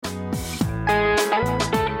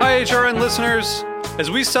HRN listeners.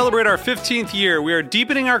 As we celebrate our 15th year, we are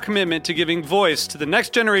deepening our commitment to giving voice to the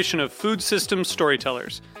next generation of food systems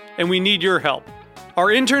storytellers, and we need your help. Our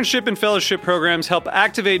internship and fellowship programs help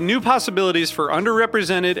activate new possibilities for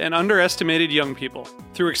underrepresented and underestimated young people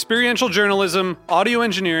through experiential journalism, audio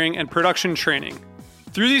engineering, and production training.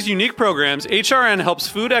 Through these unique programs, HRN helps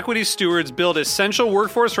food equity stewards build essential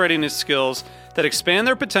workforce readiness skills that expand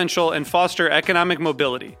their potential and foster economic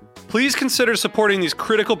mobility. Please consider supporting these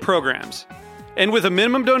critical programs. And with a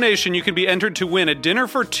minimum donation, you can be entered to win a dinner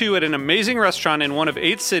for two at an amazing restaurant in one of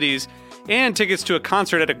 8 cities and tickets to a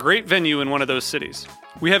concert at a great venue in one of those cities.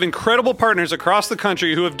 We have incredible partners across the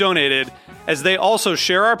country who have donated, as they also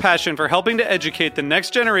share our passion for helping to educate the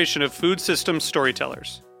next generation of food systems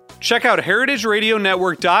storytellers. Check out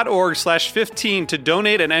heritageradionetwork.org/15 to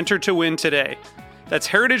donate and enter to win today. That's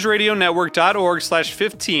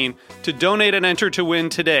heritageradionetwork.org/15 to donate and enter to win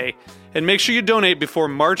today. And make sure you donate before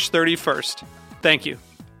March 31st. Thank you.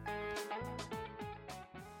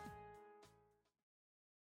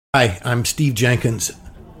 Hi, I'm Steve Jenkins.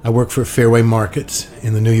 I work for Fairway Markets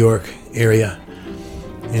in the New York area,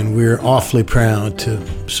 and we're awfully proud to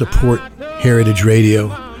support Heritage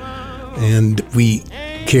Radio, and we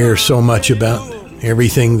care so much about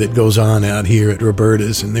everything that goes on out here at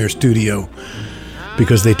Roberta's in their studio,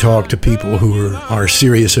 because they talk to people who are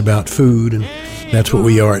serious about food, and that's what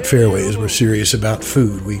we are at Fairway, is we're serious about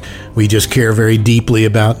food. We just care very deeply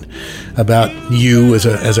about you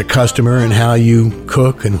as a customer and how you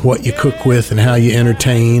cook and what you cook with and how you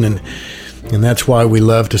entertain, and that's why we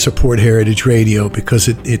love to support Heritage Radio, because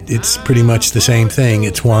it's pretty much the same thing.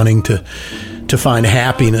 It's wanting to find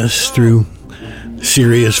happiness through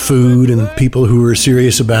serious food and people who are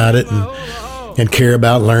serious about it and care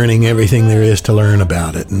about learning everything there is to learn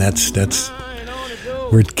about it. And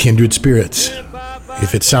we're kindred spirits.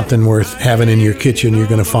 If it's something worth having in your kitchen, you're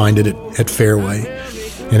going to find it at Fairway.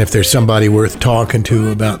 And if there's somebody worth talking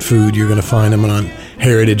to about food, you're going to find them on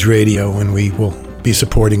Heritage Radio, and we will be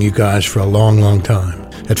supporting you guys for a long, long time.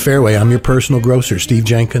 At Fairway, I'm your personal grocer, Steve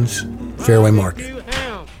Jenkins, Fairway Market.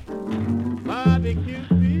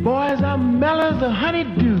 Boys, I'm mellow as the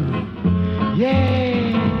honeydew.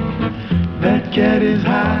 Yeah, that cat is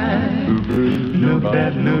high. Look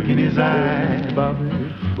that look in his eye.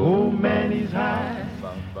 Oh man, he's high.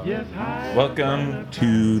 Yes, high. Welcome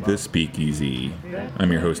to the Speakeasy.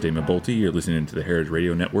 I'm your host, Damon Bolte. You're listening to the Heritage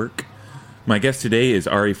Radio Network. My guest today is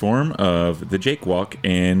Ari Form of the Jake Walk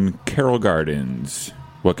and Carroll Gardens.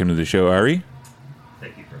 Welcome to the show, Ari.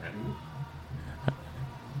 Thank you for having me.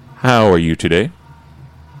 How are you today?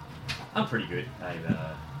 I'm pretty good. I'm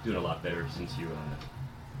doing a lot better since you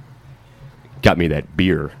got me that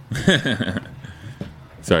beer.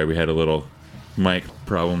 Sorry, we had a little mic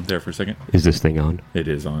problem there for a second. Is this thing on? It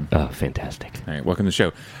is on. Oh, fantastic. All right, welcome to the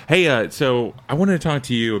show. Hey, so I wanted to talk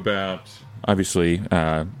to you about, obviously,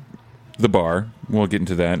 the bar. We'll get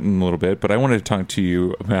into that in a little bit, but I wanted to talk to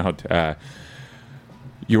you about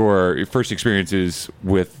your first experiences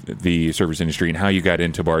with the service industry and how you got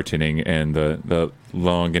into bartending and the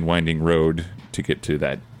long and winding road to get to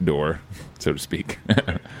that door, so to speak.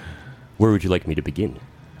 Where would you like me to begin?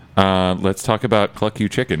 Let's talk about Cluck You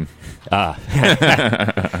Chicken. You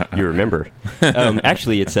remember.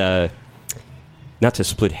 Actually, it's not to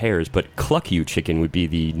split hairs, but Cluck You Chicken would be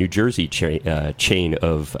the New Jersey chain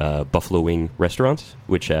of buffalo wing restaurants.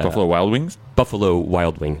 Buffalo Wild Wings? Buffalo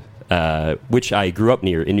Wild Wing, which I grew up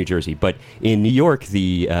near in New Jersey. But in New York,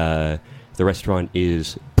 the restaurant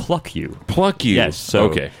is Pluck You. Pluck You. Yes. So,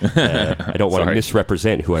 okay. I don't want to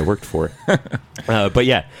misrepresent who I worked for. But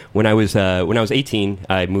yeah, when I was 18,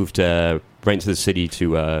 I moved right into the city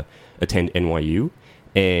to attend NYU,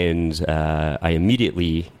 and I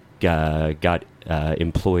immediately got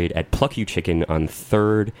employed at Pluck You Chicken on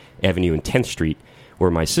 3rd Avenue and 10th Street, where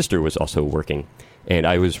my sister was also working, and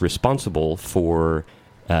I was responsible for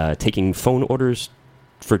taking phone orders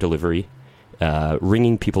for delivery,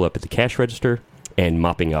 ringing people up at the cash register, and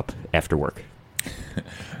mopping up after work.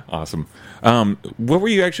 Awesome. What were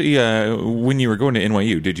you actually, when you were going to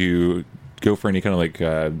NYU, did you go for any kind of like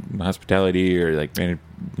hospitality or like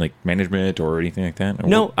management or anything like that? Or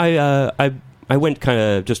no, I went kind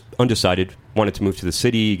of just undecided, wanted to move to the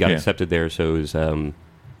city, got accepted there, so it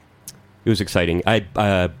was exciting. I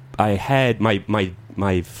had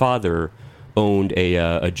my father owned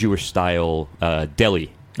a Jewish style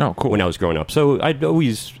deli. Oh, cool. When I was growing up, so I'd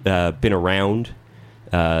always been around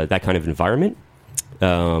that kind of environment.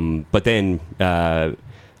 But then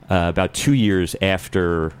about 2 years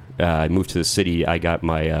after I moved to the city, I got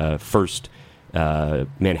my first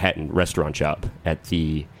Manhattan restaurant job at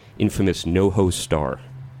the infamous NoHo Star.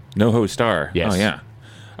 NoHo Star. Yes. Oh, yeah.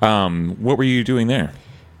 What were you doing there?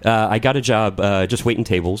 I got a job just waiting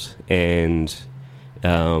tables, and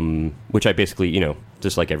which I basically,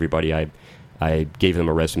 just like everybody, I gave them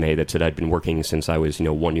a resume that said I'd been working since I was,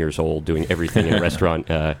 1 year old, doing everything in a restaurant.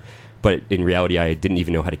 But in reality, I didn't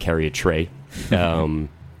even know how to carry a tray. And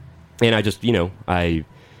I just,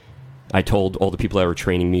 I told all the people that were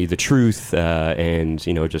training me the truth, and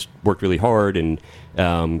just worked really hard and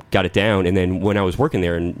got it down. And then when I was working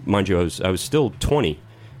there, and mind you, I was still 20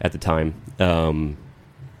 at the time.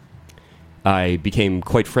 I became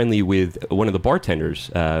quite friendly with one of the bartenders,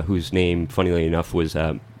 whose name, funnily enough, was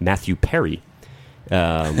Matthew Perry.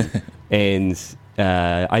 And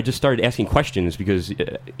I just started asking questions because,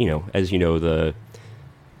 as you know,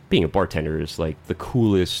 being a bartender is like the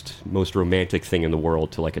coolest, most romantic thing in the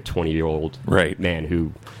world to like a 20-year-old man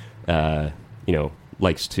who,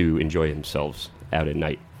 likes to enjoy themselves out at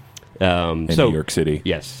night. In New York City.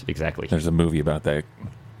 Yes, exactly. There's a movie about that.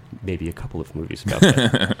 Maybe a couple of movies about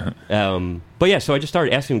that. But yeah, so I just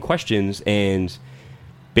started asking him questions, and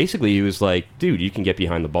basically he was like, dude, you can get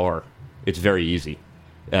behind the bar. It's very easy.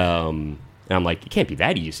 And I'm like, it can't be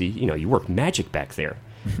that easy. You work magic back there.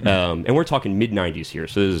 And we're talking mid-'90s here,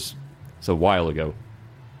 so this is a while ago.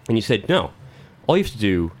 And he said, no, all you have to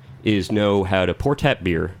do is know how to pour tap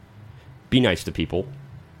beer, be nice to people,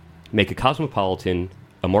 make a cosmopolitan,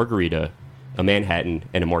 a margarita, a Manhattan,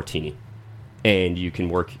 and a martini. And you can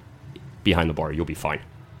work behind the bar. You'll be fine.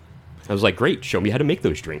 I was like, great, show me how to make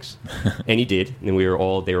those drinks. And he did. And they were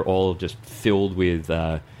all just filled with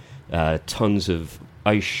tons of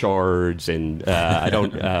ice shards and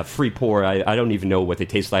free pour. I don't even know what they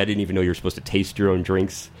taste like. I didn't even know you were supposed to taste your own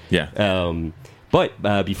drinks. Yeah.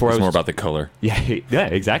 But before it's I was more about the color. Yeah,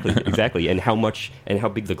 exactly, and how much and how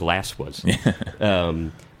big the glass was.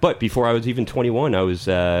 But before I was even 21, I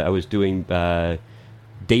was doing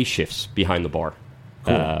day shifts behind the bar.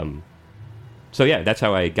 Cool. So yeah, that's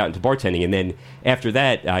how I got into bartending, and then after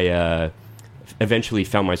that, I eventually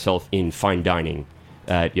found myself in fine dining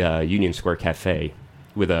at Union Square Cafe,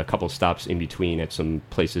 with a couple stops in between at some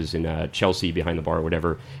places in Chelsea behind the bar or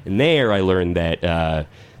whatever. And there, I learned that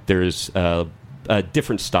there's a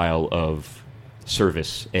different style of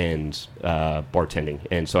service and bartending,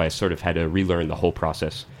 and so I sort of had to relearn the whole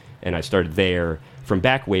process. And I started there from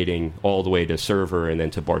back waiting all the way to server and then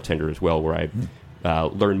to bartender as well, where I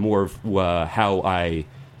learned more of how I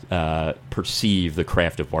perceive the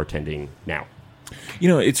craft of bartending now.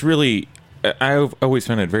 It's really, I've always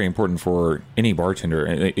found it very important for any bartender,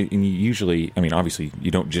 and usually, obviously,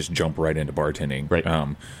 you don't just jump right into bartending, right?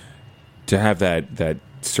 To have that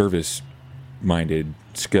service-minded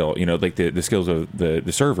skill, like the skills of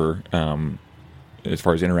the server, as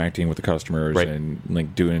far as interacting with the customers, right, and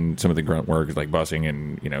like doing some of the grunt work, like bussing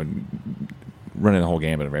and running the whole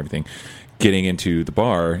gamut of everything. Getting into the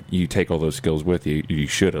bar, you take all those skills with you. You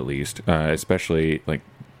should, at least, especially like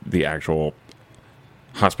the actual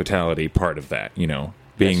hospitality part of that. Being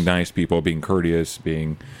yes, nice people, being courteous,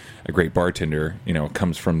 being a great bartender.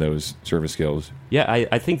 Comes from those service skills. Yeah,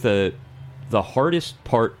 I think the hardest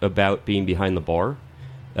part about being behind the bar,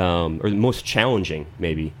 or the most challenging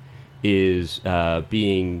maybe, is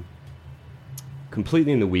being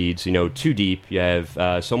completely in the weeds. Too deep. You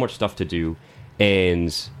have so much stuff to do,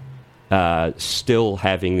 and still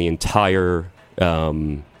having the entire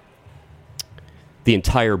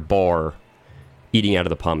bar eating out of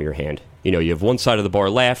the palm of your hand. You have one side of the bar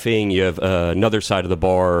laughing, you have another side of the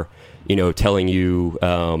bar, telling you,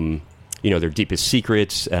 their deepest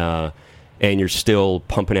secrets, and you're still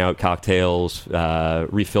pumping out cocktails,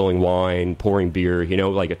 refilling wine, pouring beer,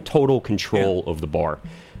 like a total control of the bar.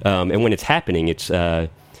 And when it's happening, it's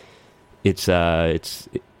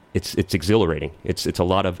exhilarating. It's a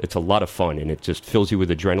lot of fun, and it just fills you with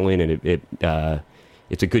adrenaline, and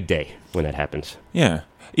it's a good day when that happens. Yeah.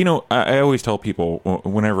 I always tell people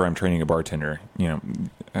whenever I'm training a bartender, you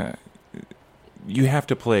have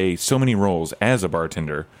to play so many roles as a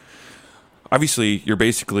bartender. Obviously, you're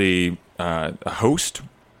basically a host,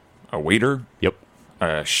 a waiter, yep,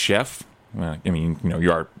 a chef.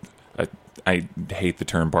 You are. I hate the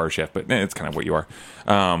term bar chef, but it's kind of what you are.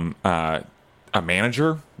 A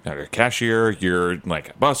manager, a cashier. You're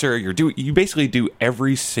like a busser. You basically do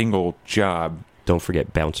every single job. Don't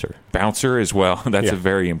forget bouncer. Bouncer as well. That's a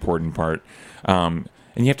very important part. And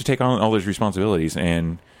you have to take on all those responsibilities.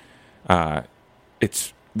 And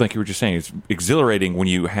it's, like you were just saying, it's exhilarating when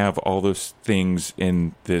you have all those things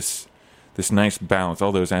in this nice balance,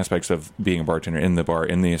 all those aspects of being a bartender in the bar,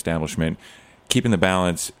 in the establishment, keeping the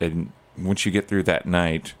balance. And once you get through that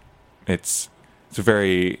night, it's a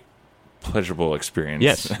very pleasurable experience.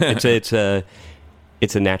 Yes, it's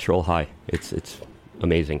a natural high. It's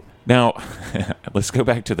amazing. Now, let's go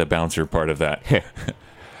back to the bouncer part of that.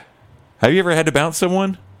 Have you ever had to bounce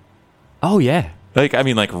someone? Oh, yeah. Like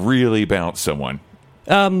really bounce someone?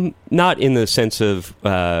 Not in the sense of...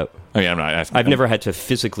 I'm not asking. I've never had to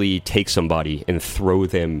physically take somebody and throw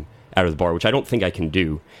them out of the bar, which I don't think I can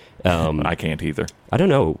do. I can't either. I don't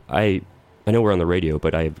know. I know we're on the radio,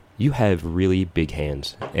 but you have really big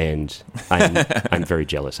hands, and I'm very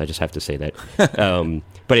jealous. I just have to say that.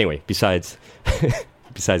 But anyway, besides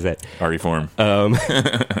that, Ari Form.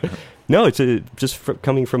 No, it's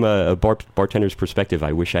coming from a bartender's perspective.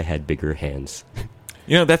 I wish I had bigger hands.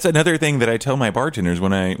 That's another thing that I tell my bartenders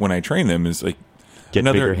when I train them is like,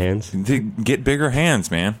 bigger hands. Get bigger hands,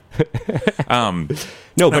 man.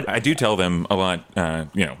 But I do tell them a lot.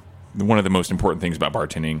 One of the most important things about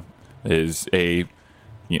bartending is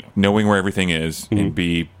knowing where everything is, and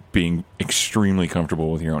being extremely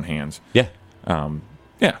comfortable with your own hands. Yeah.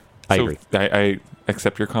 Yeah. I agree. I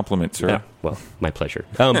accept your compliment, sir. Yeah, well, my pleasure.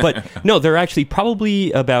 But no, they're actually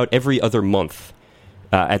probably about every other month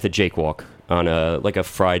at the Jake Walk on a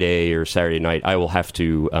Friday or Saturday night. I will have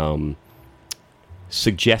to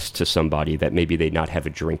suggest to somebody that maybe they not have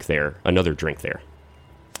another drink there,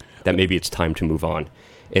 that maybe it's time to move on.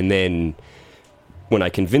 And then when I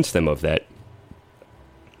convince them of that,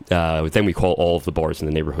 then we call all of the bars in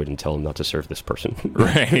the neighborhood and tell them not to serve this person.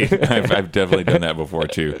 Right. I've definitely done that before,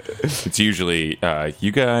 too. It's usually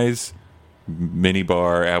you guys, Mini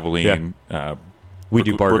Bar, Abilene. Yeah. We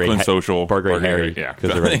do Brooklyn Social. Bar Gray Harry, yeah.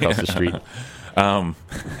 because they're right across the street.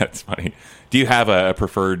 That's funny. Do you have a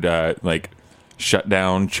preferred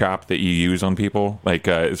shutdown chop that you use on people,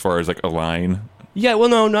 as far as a line? Yeah, well,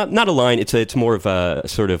 no, not a line. It's more of a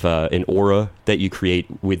sort of an aura that you create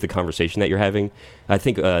with the conversation that you're having. I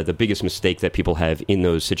think the biggest mistake that people have in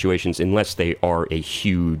those situations, unless they are a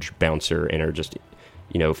huge bouncer and are just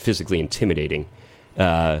physically intimidating,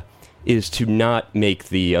 is to not make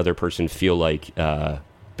the other person feel like or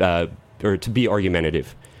to be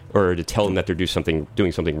argumentative, or to tell them that they're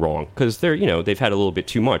doing something wrong, because they've had a little bit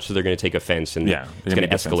too much, so they're going to take offense, and it's going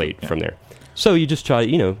to escalate from there. So you just try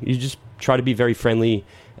to be very friendly,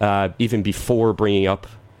 even before bringing up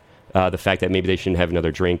the fact that maybe they shouldn't have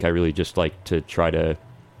another drink. I really just like to try to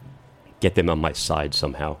get them on my side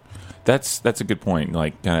somehow. That's a good point.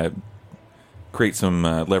 Kind of create some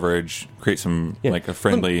leverage, create some a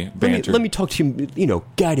friendly banter. Let me talk to you,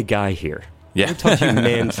 guy to guy here. Yeah. Let me talk to you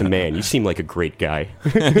man to man. You seem like a great guy.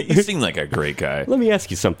 You seem like a great guy. Let me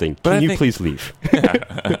ask you something. Can you please leave?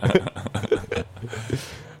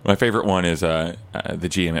 My favorite one is the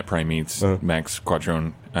GM at Prime Meats, Max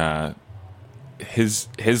Quattrone.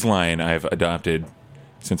 His line I've adopted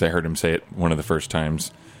since I heard him say it one of the first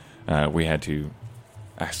times. We had to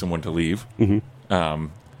ask someone to leave. Mm-hmm.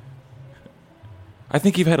 I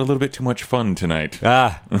think you've had a little bit too much fun tonight.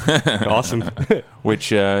 Awesome.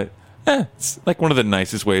 Which it's one of the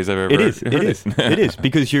nicest ways I've ever. It is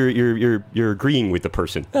because you're agreeing with the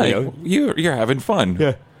person. You're having fun.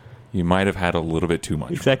 Yeah. You might have had a little bit too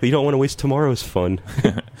much. Exactly. You don't want to waste tomorrow's fun.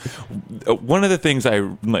 One of the things I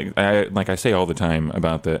say all the time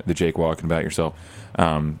about the Jake Walk and about yourself,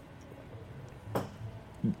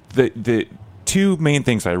 the two main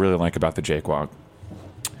things I really like about the Jake Walk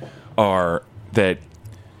are that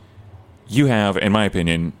you have, in my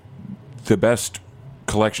opinion, the best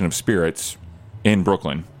collection of spirits in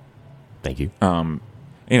Brooklyn. Thank you.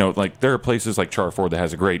 There are places like Charford that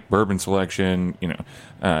has a great bourbon selection.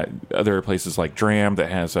 Other places like Dram that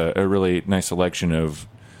has a really nice selection of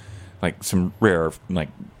some rare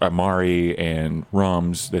Amari and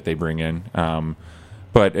rums that they bring in.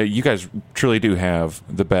 But you guys truly do have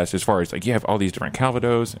the best as far as you have all these different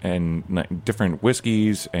Calvados and different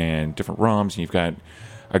whiskeys and different rums. And you've got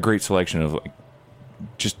a great selection of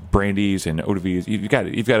just brandies and eau de vies. You've got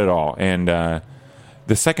it all. And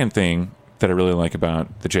the second thing that I really like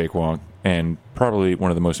about the Jake Walk, and probably one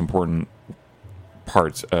of the most important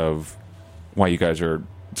parts of why you guys are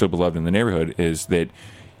so beloved in the neighborhood, is that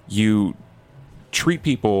you treat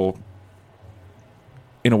people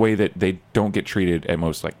in a way that they don't get treated at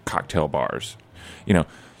most cocktail bars. You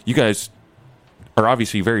guys are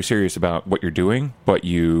obviously very serious about what you're doing, but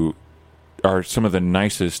you are some of the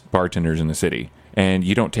nicest bartenders in the city, and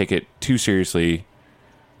you don't take it too seriously.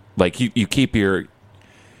 You keep your...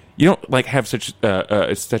 You don't have such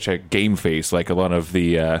a game face like a lot of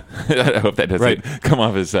the. I hope that doesn't come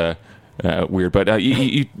off as weird, but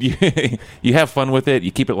you have fun with it.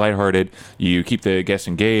 You keep it lighthearted. You keep the guests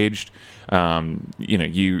engaged.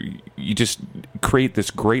 You just create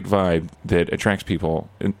this great vibe that attracts people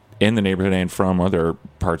in the neighborhood and from other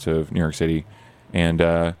parts of New York City. And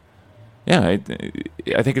I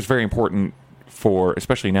think it's very important for,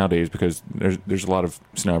 especially nowadays, because there's a lot of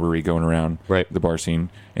snobbery going around the bar scene,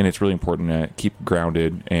 and it's really important to keep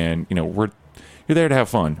grounded. And you're there to have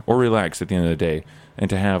fun or relax at the end of the day, and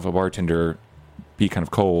to have a bartender be kind of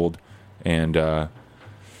cold and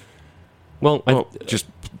just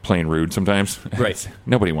plain rude sometimes. Right.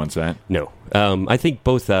 Nobody wants that. No. I think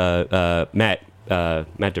both Matt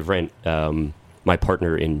DeVrent, my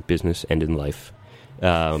partner in business and in life,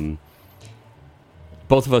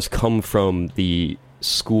 both of us come from the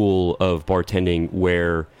school of bartending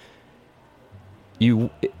where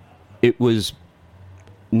it was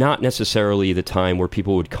not necessarily the time where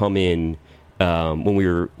people would come in when we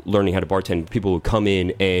were learning how to bartend. People would come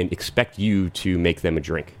in and expect you to make them a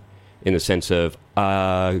drink, in the sense of,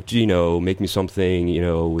 make me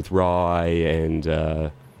something, with rye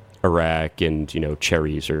and Iraq and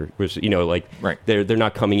cherries, or they're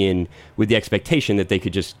not coming in with the expectation that they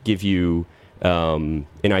could just give you an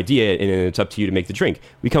idea, and then it's up to you to make the drink.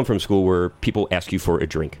 We come from school where people ask you for a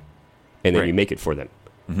drink, and then you make it for them.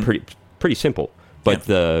 Mm-hmm. Pretty simple. But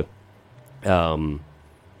the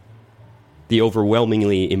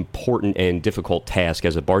overwhelmingly important and difficult task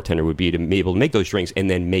as a bartender would be to be able to make those drinks and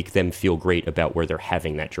then make them feel great about where they're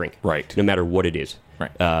having that drink. Right. No matter what it is.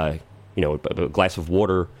 Right. A glass of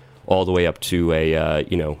water all the way up to a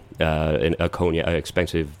cognac,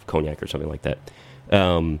 expensive cognac or something like that.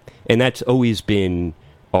 And that's always been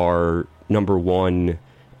our number one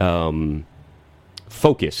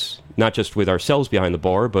focus, not just with ourselves behind the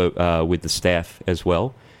bar, but with the staff as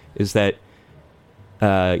well, is that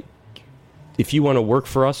if you want to work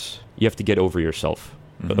for us, you have to get over yourself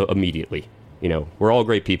immediately. We're all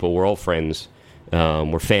great people. We're all friends.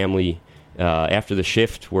 We're family. After the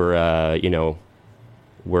shift, we're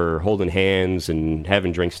holding hands and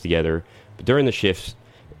having drinks together. But during the shifts,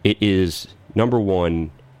 it is, number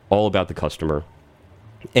one, all about the customer.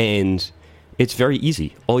 And it's very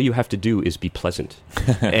easy. All you have to do is be pleasant.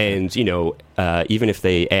 And, even if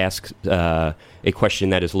they ask a question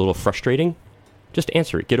that is a little frustrating, just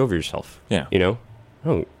answer it. Get over yourself. Yeah.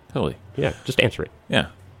 Oh, totally. Yeah, just answer it. Yeah.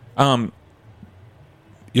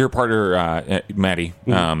 Your partner, Maddie,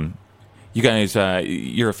 you guys,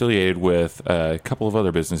 you're affiliated with a couple of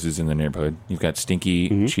other businesses in the neighborhood. You've got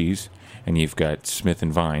Stinky Cheese, and you've got Smith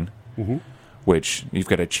and Vine, which you've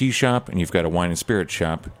got a cheese shop and you've got a wine and spirit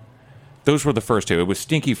shop. Those were the first two. It was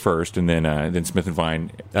Stinky first, and then Smith and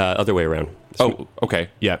Vine. Other way around. Oh, okay.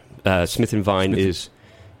 Yeah. Smith and Vine is,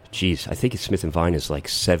 I think Smith and Vine is like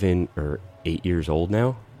 7 or 8 years old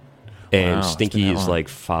now. And Stinky is like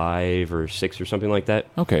 5 or 6 or something like that.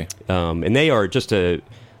 Okay. And they are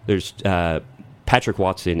there's Patrick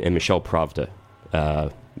Watson and Michelle Pravda,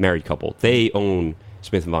 married couple. They own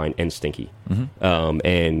Smith and Vine and Stinky.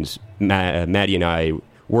 And Maddie and I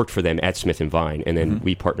worked for them at Smith and Vine, and then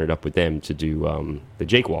we partnered up with them to do the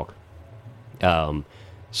Jake Walk.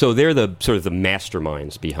 So they're the sort of the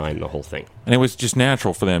masterminds behind the whole thing. And it was just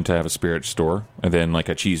natural for them to have a spirit store, and then like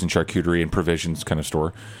a cheese and charcuterie and provisions kind of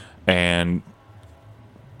store, and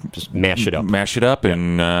just mash it up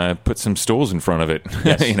and put some stools in front of it.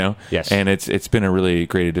 Yes. Yes. And it's been a really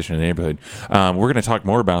great addition to the neighborhood. We're going to talk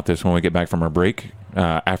more about this when we get back from our break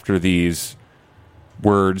after these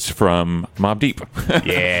words from Mobb Deep.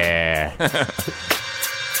 Yeah.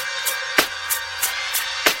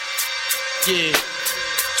 Yeah.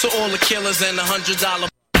 To all the killers and the $100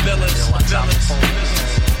 billers.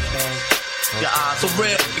 For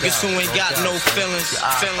real niggas who ain't got no feelings.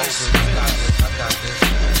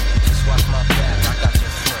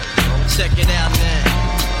 Check it out now.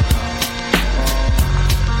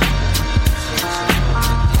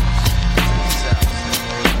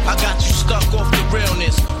 I got you stuck off the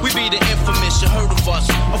realness. We be the infamous, you heard of us.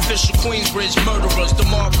 Official Queensbridge murderers. The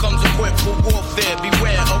mob comes equipped for warfare.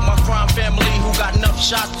 Beware of my crime family who got enough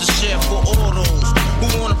shots to share for all those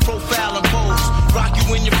who wanna profile and pose. Rock you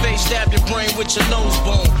in your face, stab your brain with your nose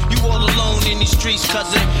bone. You all alone in these streets,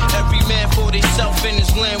 cousin. Every man for theyself in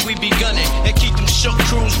his land, we be gunning. And keep them shook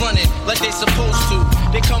crews running like they supposed to.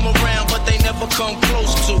 They come around, but they never come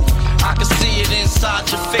close to. I can see it inside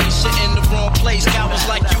your face, you're in the wrong place. Cowards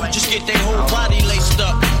like you just get their whole body laced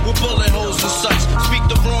up with bullet holes and such. Speak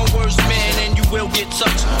the wrong words, man, and you will get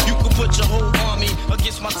touched. You can put your whole army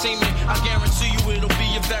against my team, and I guarantee you it'll be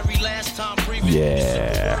your very last time breathing.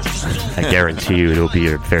 Yeah. I guarantee you it'll be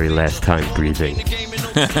your very last time breathing.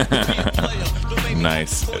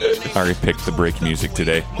 Nice. Ari picked the break music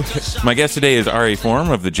today. My guest today is Ari Form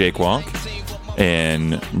of the Jake Walk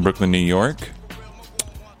in Brooklyn, New York.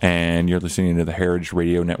 And you're listening to the Heritage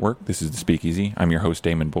Radio Network. This is the Speakeasy. I'm your host,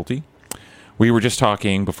 Damon Bolte. We were just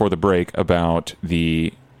talking before the break about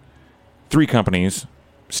the 3 companies,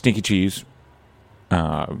 Stinky Cheese,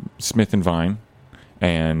 Smith and Vine,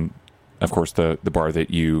 and of course the bar that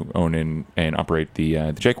you own and operate,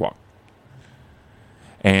 the Jake Walk.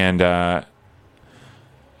 And I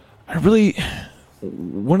really,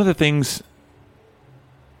 one of the things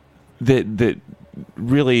that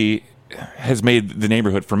really has made the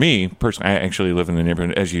neighborhood, for me personally, I actually live in the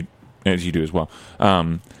neighborhood as you do as well.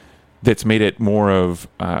 That's made it more of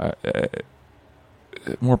a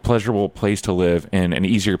more pleasurable place to live and an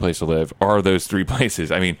easier place to live are those three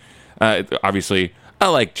places. I mean, obviously, I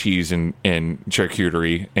like cheese and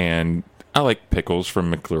charcuterie, and I like pickles from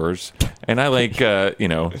McClure's, and I like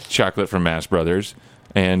chocolate from Mass Brothers,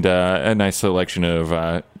 and a nice selection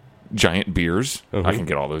of giant beers. Uh-huh. I can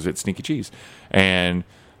get all those at Sneaky Cheese, and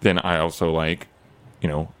then I also like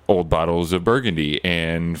old bottles of Burgundy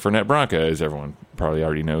and Fernet Branca, as everyone probably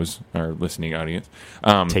already knows, our listening audience.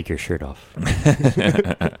 Take your shirt off.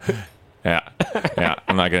 Yeah.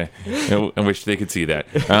 I'm not gonna. I wish they could see that.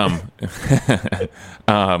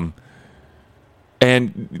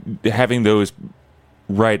 And having those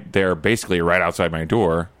right there, basically right outside my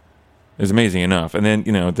door, is amazing enough. And then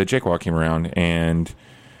the Jake Walk came around and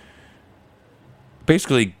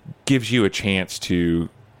basically gives you a chance to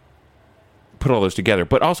put all those together.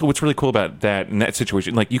 But also, what's really cool about that in that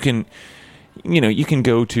situation, like you can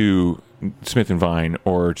go to Smith and Vine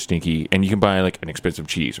or Stinky, and you can buy like an expensive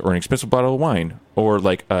cheese or an expensive bottle of wine, or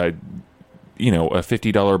like a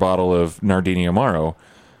 $50 bottle of Nardini Amaro,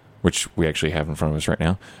 which we actually have in front of us right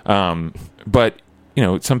now. But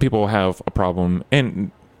some people have a problem,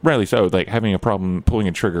 and rightly so, like having a problem pulling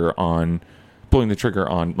the trigger on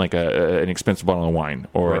like an expensive bottle of wine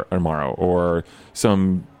or right. an Amaro or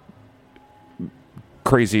some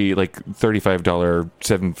crazy like $35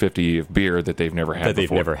 $7.50 of beer that they've never had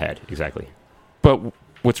before. Exactly. But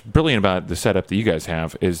what's brilliant about the setup that you guys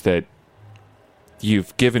have is that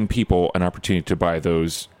you've given people an opportunity to buy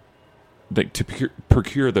those, like to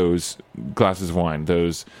procure those glasses of wine,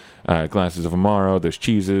 those glasses of Amaro, those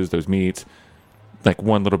cheeses, those meats, like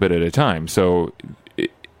one little bit at a time. So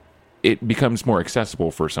it becomes more accessible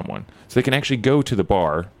for someone, so they can actually go to the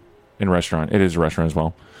bar and restaurant. It is a restaurant as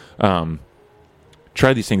well.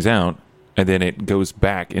 Try these things out, and then it goes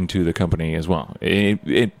back into the company as well.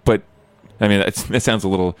 But I mean, that sounds a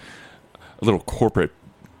little corporate.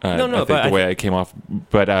 No, the way I came off,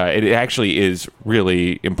 but it actually is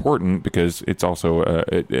really important because it's also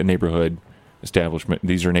a neighborhood establishment.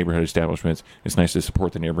 These are neighborhood establishments. It's nice to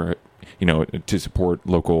support the neighborhood, to support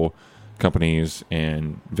local companies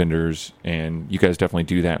and vendors, and you guys definitely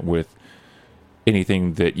do that with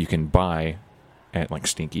anything that you can buy at like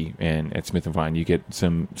Stinky and at Smith and Vine. You get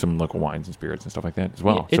some local wines and spirits and stuff like that as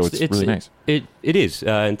well. So it's really nice. It is,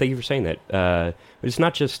 and thank you for saying that. But it's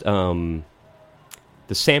not just the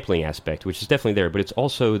sampling aspect, which is definitely there, but it's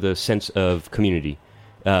also the sense of community.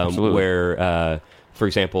 Absolutely. Where, for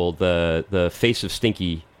example, the face of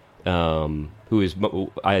Stinky, who is,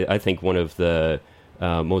 I think, one of the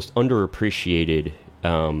most underappreciated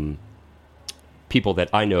people that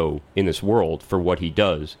I know in this world for what he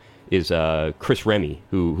does, is Chris Remy,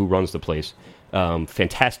 who runs the place.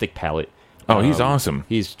 Fantastic palate. Oh, he's awesome.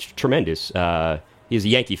 He's tremendous. He's a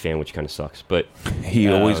Yankee fan, which kind of sucks, but he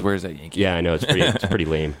always wears that Yankee. Yeah, I know, it's pretty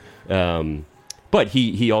lame. But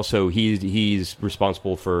he's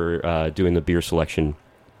responsible for doing the beer selection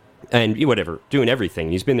and doing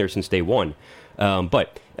everything. He's been there since day one.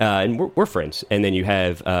 And we're friends. And then you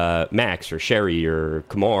have Max or Sherry or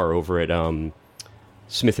Kamar over at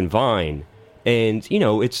Smith and Vine. And,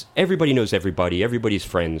 it's everybody knows everybody. Everybody's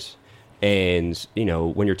friends. And,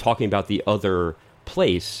 when you're talking about the other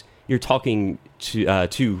place, you're talking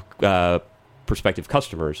to prospective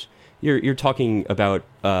customers. You're talking about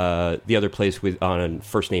the other place on a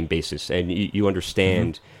first-name basis, and you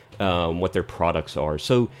understand what their products are.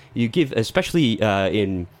 So you give, especially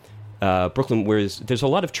in Brooklyn, where there's a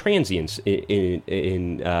lot of transients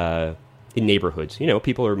in neighborhoods.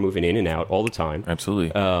 People are moving in and out all the time.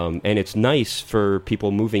 Absolutely. And it's nice for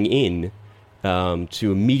people moving in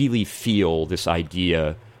to immediately feel this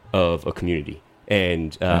idea of a community.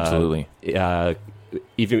 And absolutely,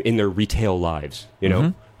 even in their retail lives,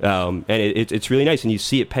 and it's really nice, and you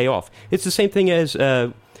see it pay off. It's the same thing as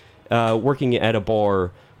working at a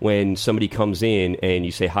bar when somebody comes in and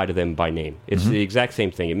you say hi to them by name. It's the exact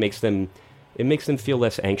same thing. It makes them feel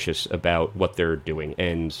less anxious about what they're doing,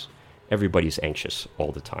 and everybody's anxious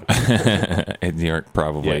all the time. In New York,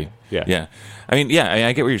 probably. Yeah. I mean,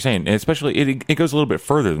 I get what you're saying. And especially, it goes a little bit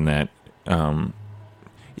further than that.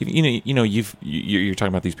 You're talking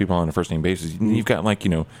about these people on a first name basis. You've got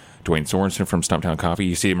Dwayne Sorensen from Stumptown Coffee.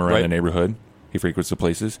 You see him around the neighborhood. He frequents the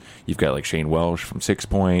places. You've got like Shane Welsh from Six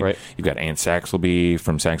Point. Right. You've got Ann Saxelby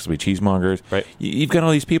from Saxelby Cheesemongers. Right. You've got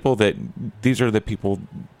all these people these are the people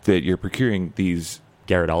that you're procuring these.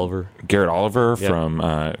 Garrett Oliver from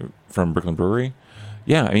Brooklyn Brewery.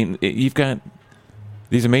 Yeah, I mean, you've got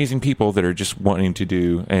these amazing people that are just wanting to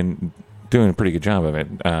do and doing a pretty good job of it.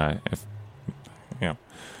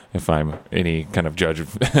 If I'm any kind of judge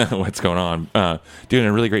of what's going on, doing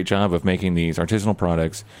a really great job of making these artisanal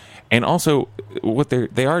products, and also what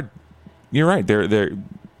they are. You're right.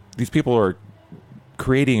 These people are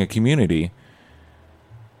creating a community,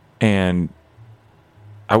 and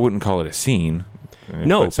I wouldn't call it a scene.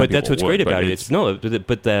 No, but that's what's great about it.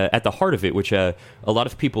 At the heart of it, which a lot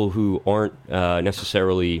of people who aren't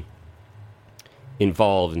necessarily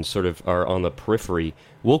involved and sort of are on the periphery,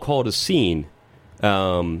 we'll call it a scene.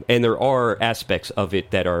 And there are aspects of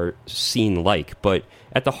it that are scene-like, but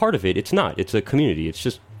at the heart of it, it's not. It's a community. It's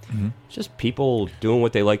just people doing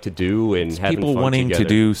what they like to do and having people fun wanting together. to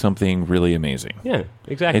do something really amazing. Yeah,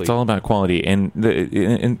 exactly. It's all about quality.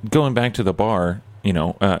 And going back to the bar, we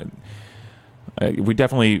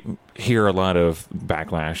definitely hear a lot of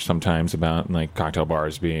backlash sometimes about like cocktail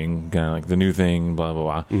bars being kind of like the new thing, blah blah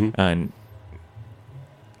blah. Mm-hmm. And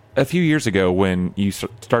a few years ago, when you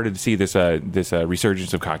started to see this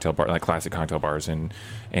resurgence of cocktail bar, like classic cocktail bars, and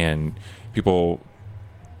people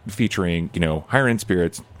featuring higher end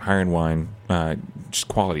spirits, higher end wine, just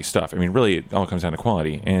quality stuff. I mean, really, it all comes down to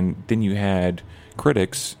quality. And then you had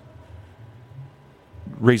critics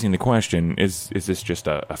raising the question: Is this just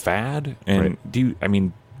a fad? And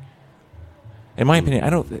right. In my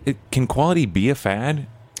opinion, can quality be a fad?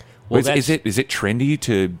 Well, is it trendy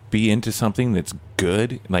to be into something that's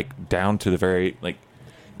good, like down to the very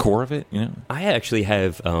core of it? I actually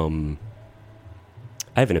have an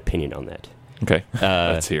opinion on that. Okay,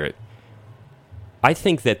 let's hear it. I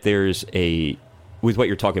think that there's with what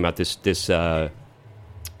you're talking about, this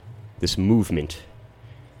movement,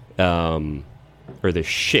 or the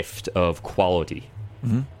shift of quality.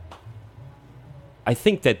 Mm-hmm. I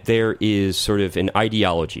think that there is sort of an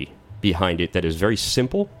ideology behind it that is very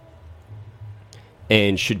simple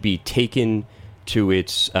and should be taken to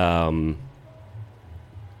its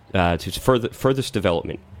furthest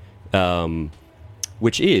development,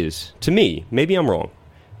 which is, to me, maybe I'm wrong,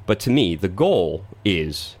 but to me, the goal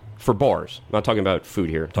is, for bars, I'm not talking about food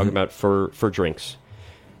here, I'm talking about for drinks,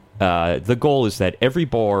 the goal is that every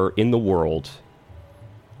bar in the world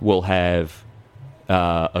will have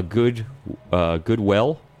a good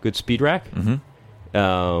speed rack,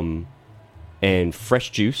 and fresh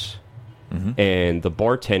juice, and the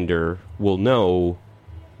bartender will know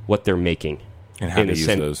what they're making, and how to use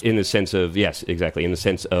those. In the sense of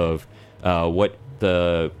what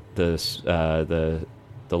the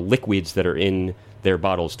liquids that are in their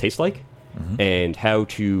bottles taste like, and how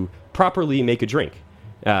to properly make a drink.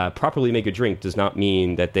 Properly make a drink does not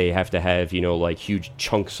mean that they have to have huge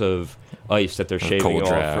chunks of ice that they're shaving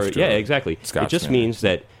off. Yeah, exactly. It just means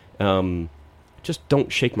that just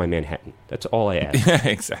don't shake my Manhattan. That's all I ask. Yeah,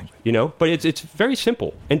 exactly. But it's very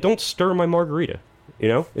simple. And don't stir my margarita.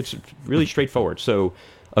 It's really straightforward. So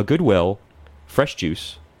a good well, fresh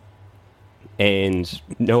juice, and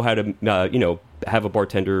know how to have a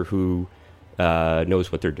bartender who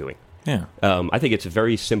knows what they're doing. Yeah. I think it's a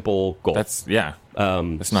very simple goal. That's not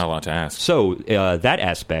a lot to ask. So that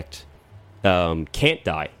aspect can't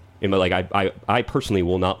die. I personally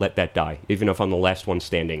will not let that die. Even if I'm the last one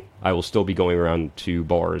standing, I will still be going around to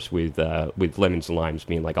bars with lemons and limes,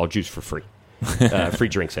 being like, I'll juice for free. Free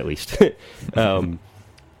drinks, at least.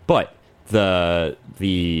 But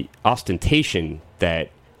the ostentation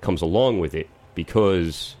that comes along with it,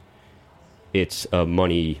 because it's a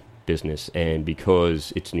money business and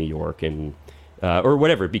because it's New York and or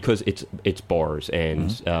whatever, because it's bars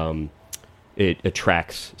and it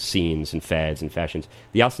attracts scenes and fads and fashions.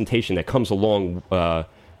 The ostentation that comes along or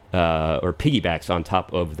piggybacks on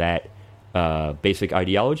top of that basic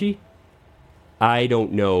ideology, I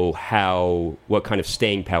don't know what kind of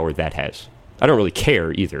staying power that has. I don't really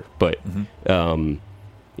care either, but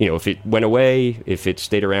if it went away, if it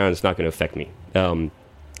stayed around, it's not going to affect me.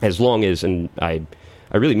 As long as, and I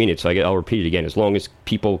really mean it, so I'll repeat it again, as long as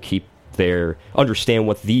people understand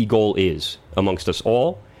what the goal is amongst us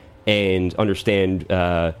all, and understand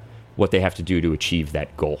what they have to do to achieve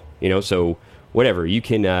that goal. So whatever, you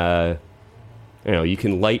can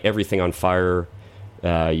light everything on fire.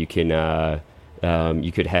 You could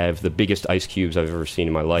have the biggest ice cubes I've ever seen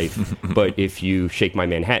in my life, but if you shake my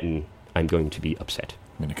Manhattan, I'm going to be upset.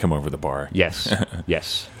 I'm going to come over the bar. Yes,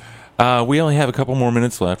 yes. We only have a couple more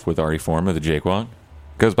minutes left with Ari Form of the Jake Walk.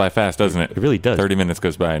 Goes by fast, doesn't it? It really does. 30 minutes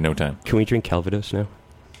goes by in no time. Can we drink Calvados now?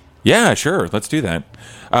 Yeah, sure. Let's do that.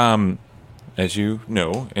 As you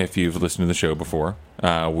know, if you've listened to the show before,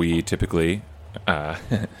 we typically... just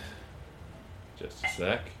a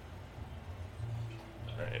sec.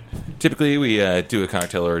 All right. Typically, we do a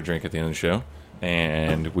cocktail or a drink at the end of the show,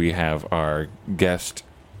 and we have our guest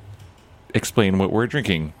explain what we're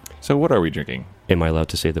drinking. So what are we drinking? Am I allowed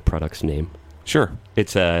to say the product's name? Sure.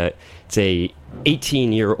 It's a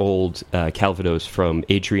 18-year-old Calvados from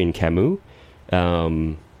Adrian Camus.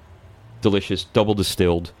 Delicious, double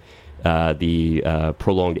distilled. The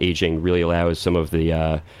prolonged aging really allows some of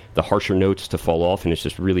the harsher notes to fall off, and it's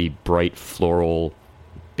just really bright, floral,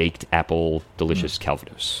 baked apple, delicious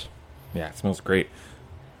Calvados. Yeah, it smells great.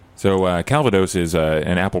 So Calvados is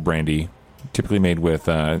an apple brandy, typically made with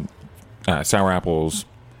sour apples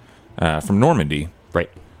from Normandy.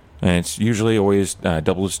 Right. And it's usually always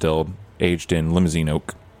double distilled, aged in Limousin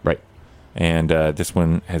oak. Right. And this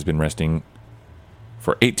one has been resting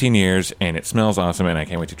for 18 years, and it smells awesome, and I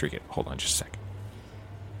can't wait to drink it. Hold on just a second.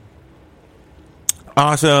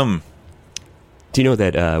 Awesome! Do you know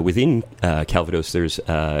that within Calvados there's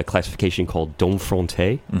a classification called Dom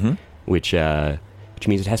Fronté, which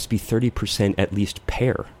means it has to be 30% at least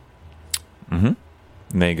pear. Mm-hmm.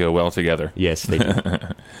 And they go well together. Yes, they do.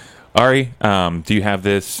 Ari, do you have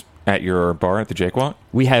this at your bar at the Jakewalk?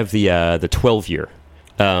 We have the 12-year,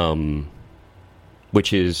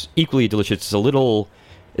 which is equally delicious. It's a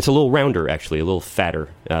little rounder, actually, a little fatter.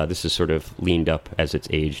 This is sort of leaned up as it's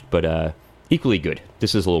aged, but equally good.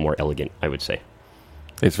 This is a little more elegant, I would say.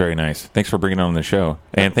 It's very nice. Thanks for bringing it on the show.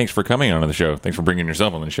 And thanks for coming on the show. Thanks for bringing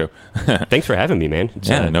yourself on the show. Thanks for having me, man.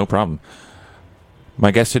 No problem.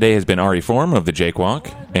 My guest today has been Ari Form of the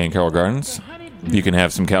Jakewalk and Carroll Gardens. You can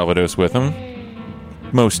have some Calvados with him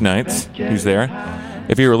most nights. He's there.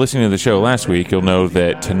 If you were listening to the show last week, you'll know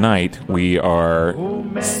that tonight we are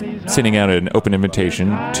sending out an open invitation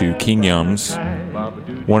to King Yum's,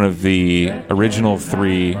 one of the original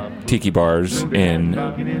 3 tiki bars in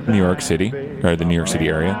New York City, or the New York City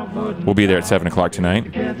area. We'll be there at 7 o'clock tonight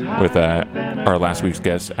with our last week's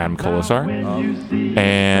guest, Adam Colasar.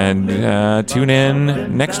 And tune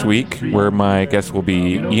in next week, where my guest will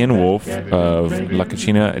be Ian Wolfe of La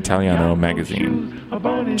Cucina Italiano magazine.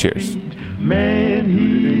 Cheers. Man,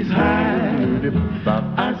 he's high.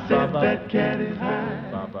 I said that cat is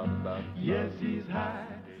high. Yes, he's high.